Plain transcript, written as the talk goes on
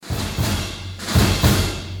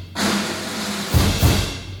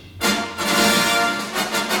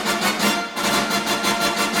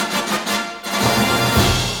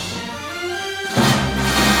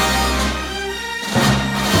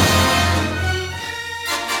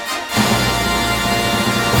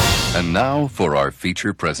And now for our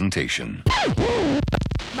feature presentation.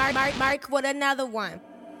 Murk with another one.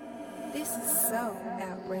 This is so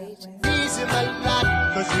outrageous. He's in a lot,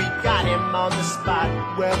 cause we got him on the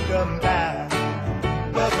spot. Welcome back.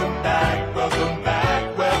 Welcome back, welcome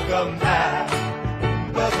back, welcome back.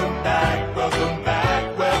 Welcome back, welcome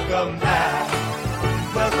back, welcome back.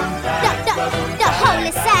 Welcome back, welcome back. The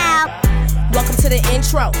holy sound. Welcome to the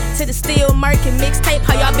intro, to the Still Murk and mixtape.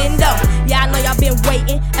 How y'all been though? Yeah, I know y'all been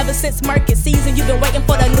waiting. Ever since Murk season, you've been waiting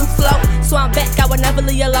for the new flow. So I'm back, I will never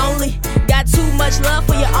leave you lonely. Got too much love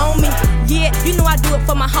for you on me. Yeah, you know I do it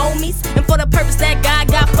for my homies and for the purpose that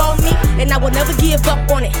God got for me. And I will never give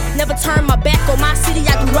up on it. Never turn my back on my city,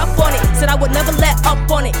 I grew up on it. Said I would never let up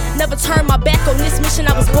on it. Never turn my back on this mission,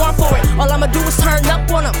 I was born for it. All I'ma do is turn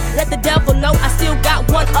up on them. Let the devil know I still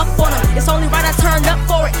got one up on them. It's only right I turned up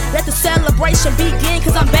for it. Let the celebration begin,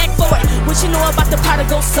 cause I'm back for it. What you know about the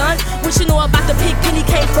prodigal son? What you know about the pig pen he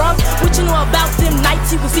came from? What you know about them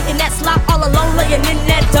nights he was eating that slop all alone laying in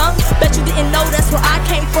that dung? Bet you didn't know that's where I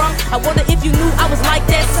came from. I wonder if you knew I was like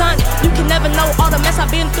that, son. You can never know all the mess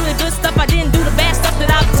I've been through, the good stuff I didn't do, the bad stuff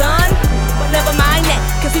that I've done. But never mind that,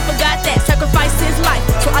 cause he forgot that. Sacrificed his life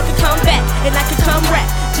so I could come back and I could come rap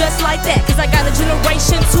just like that. Cause I got a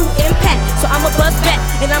generation to impact. So I'ma bust back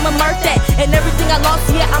and I'ma murk that. And everything I lost,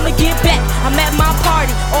 yeah, I'ma give back. I'm at my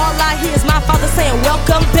party, all I hear is my father saying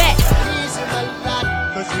welcome back. He's in a lot,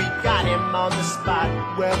 cause we got him on the spot.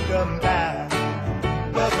 Welcome back.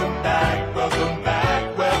 Welcome back, welcome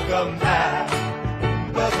back, welcome back.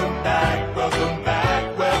 Welcome back, welcome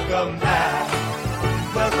back, welcome back.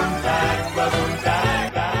 Welcome back, welcome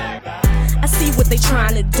back. I see what they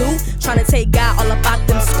trying to do, trying to take God all about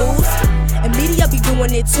them schools. And media be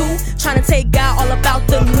doing it too, trying to take God all about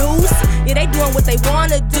the news. Yeah, they doing what they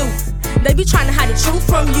wanna do. They be trying to hide the truth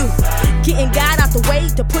from you. Getting God out the way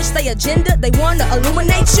to push their agenda. They wanna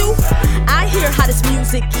illuminate you. I hear how this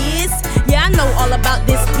music is. Yeah, I know all about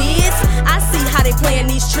this biz. I see how they playing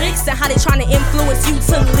these tricks and how they trying to influence you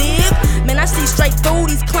to live. Man, I see straight through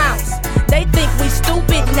these clowns. They think we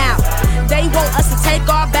stupid now. They want us to take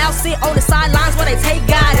our bow, sit on the sidelines while they take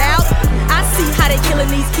God out. I see how they killing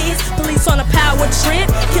these kids. Police on a power trip,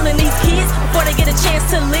 killing these kids before they get a chance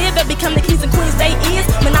to live and become the kings and queens they is.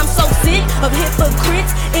 Man, I'm so sick of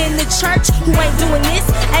hypocrites in the church who ain't doing this,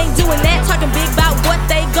 ain't doing that, talking big about what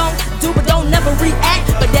they gon' do but don't never react.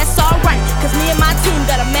 But that's alright, cause me and my team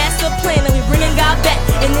got a master plan and we bringing God back.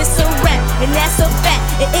 And it's a rap, and that's a fact,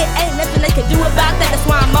 and it ain't nothing they can do about that. That's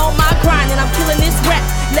why I'm on my grind and I'm killing this rap.